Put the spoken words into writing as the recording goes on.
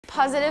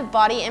Positive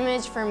body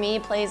image for me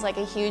plays like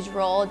a huge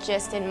role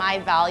just in my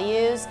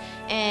values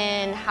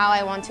and how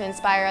I want to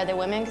inspire other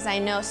women, because I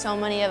know so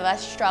many of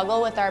us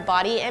struggle with our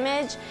body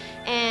image,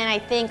 and I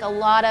think a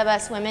lot of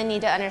us women need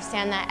to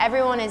understand that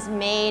everyone is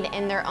made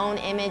in their own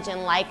image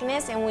and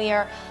likeness, and we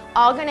are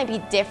all going to be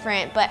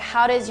different, but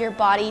how does your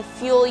body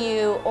fuel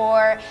you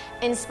or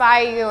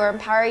inspire you or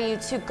empower you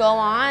to go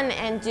on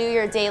and do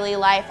your daily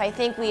life? I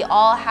think we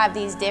all have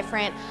these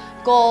different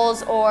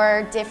goals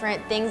or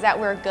different things that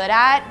we're good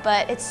at,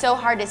 but it's so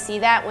hard to see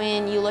that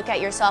when you look at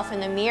yourself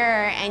in the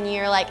mirror and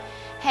you're like,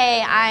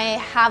 hey, I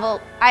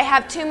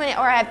have too many,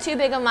 or I have too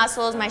big of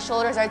muscles, my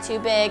shoulders are too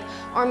big,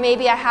 or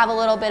maybe I have a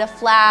little bit of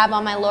flab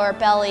on my lower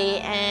belly,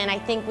 and I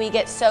think we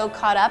get so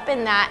caught up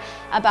in that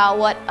about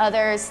what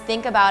others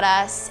think about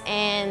us.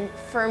 And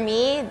for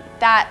me,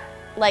 that,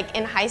 like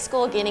in high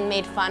school, getting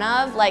made fun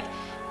of, like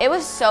it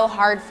was so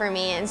hard for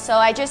me, and so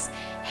I just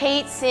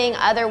hate seeing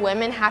other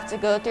women have to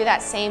go through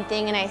that same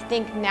thing. And I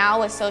think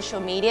now with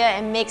social media,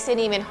 it makes it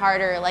even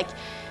harder. Like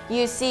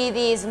you see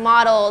these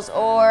models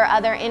or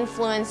other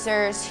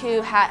influencers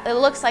who it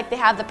looks like they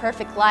have the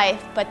perfect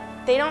life, but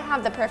they don't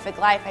have the perfect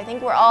life. I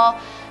think we're all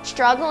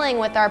struggling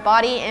with our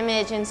body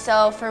image, and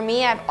so for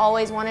me, I've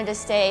always wanted to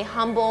stay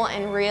humble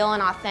and real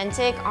and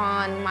authentic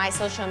on my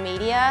social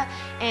media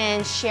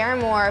and share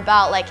more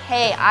about like,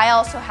 hey, I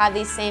also have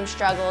these same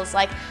struggles.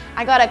 Like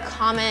I got a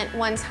comment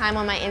one time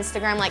on my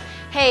Instagram like,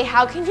 hey,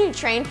 how can you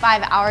train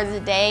 5 hours a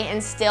day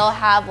and still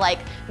have like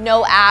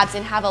no abs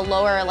and have a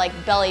lower like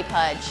belly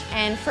pudge?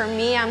 And for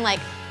me, I'm like,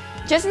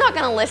 just not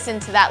gonna listen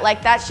to that.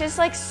 Like that's just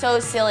like so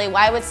silly.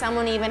 Why would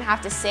someone even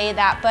have to say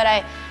that?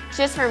 But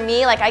just for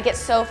me, like I get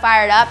so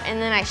fired up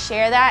and then I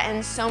share that,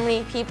 and so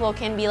many people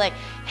can be like,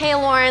 hey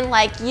Lauren,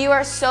 like you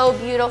are so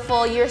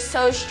beautiful, you're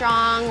so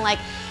strong, like,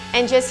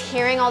 and just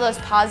hearing all those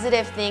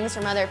positive things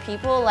from other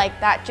people, like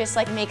that just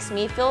like makes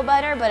me feel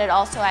better, but it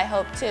also, I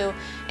hope, to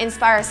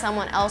inspire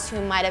someone else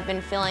who might have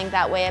been feeling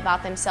that way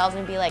about themselves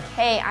and be like,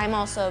 hey, I'm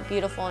also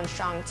beautiful and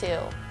strong too.